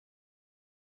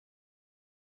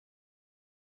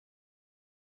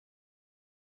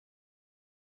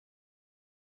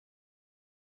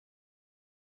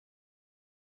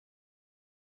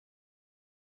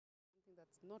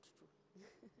Not true.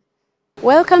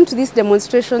 Welcome to this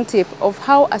demonstration tape of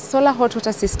how a solar hot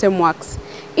water system works.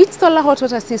 Each solar hot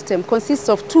water system consists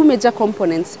of two major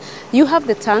components. You have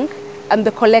the tank and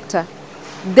the collector.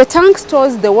 The tank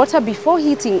stores the water before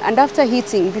heating and after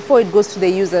heating before it goes to the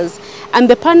users. And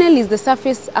the panel is the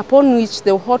surface upon which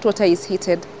the hot water is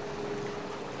heated.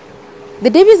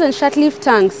 The Davis&Shirtliff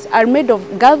tanks are made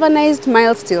of galvanized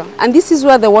mild steel, and this is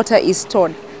where the water is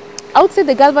stored. Outside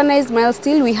the galvanized mild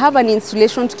steel, we have an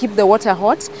insulation to keep the water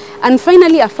hot, and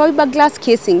finally a fiberglass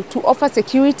casing to offer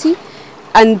security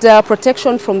and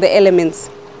protection from the elements.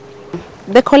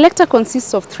 The collector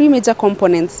consists of three major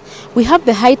components. We have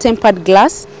the high-tempered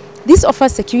glass. This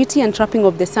offers security and trapping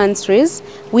of the sun's rays.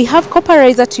 We have copper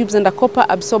riser tubes and a copper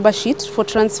absorber sheet for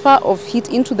transfer of heat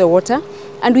into the water.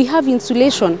 And we have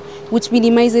insulation, which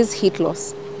minimizes heat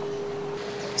loss.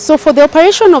 So for the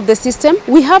operation of the system,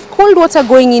 we have cold water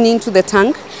going into the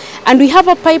tank, and we have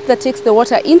a pipe that takes the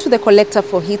water into the collector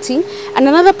for heating, and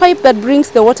another pipe that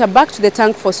brings the water back to the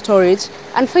tank for storage,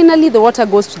 and finally the water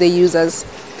goes to the users.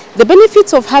 The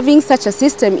benefits of having such a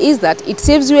system is that it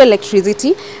saves you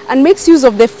electricity and makes use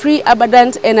of the free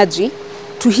abundant energy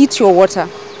to heat your water.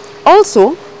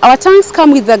 Also, our tanks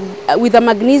come with a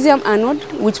magnesium anode,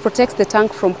 which protects the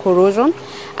tank from corrosion,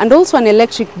 and also an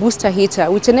electric booster heater,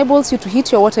 which enables you to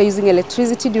heat your water using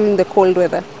electricity during the cold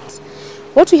weather.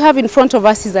 What we have in front of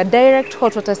us is a direct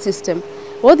hot water system.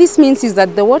 What this means is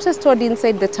that the water stored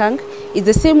inside the tank is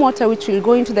the same water which will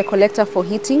go into the collector for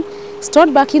heating,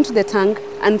 stored back into the tank,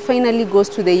 and finally goes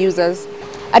to the users.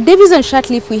 At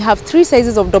Davis&Shirtliff, we have three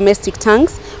sizes of domestic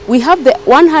tanks. We have the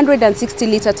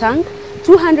 160-litre tank,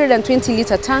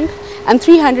 220-litre tank, and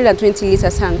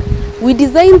 320-litre tank. We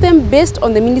designed them based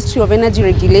on the Ministry of Energy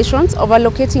regulations of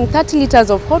allocating 30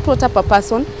 litres of hot water per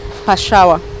person per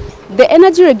shower. The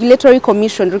Energy Regulatory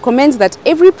Commission recommends that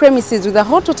every premises with a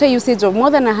hot water usage of more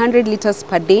than 100 litres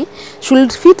per day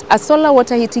should fit a solar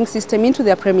water heating system into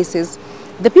their premises.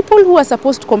 The people who are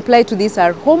supposed to comply to this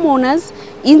are homeowners,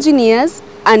 engineers,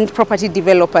 and property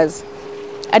developers.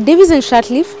 At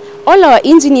Davis&Shirtliff, all our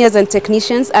engineers and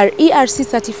technicians are ERC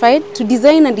certified to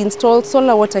design and install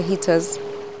solar water heaters.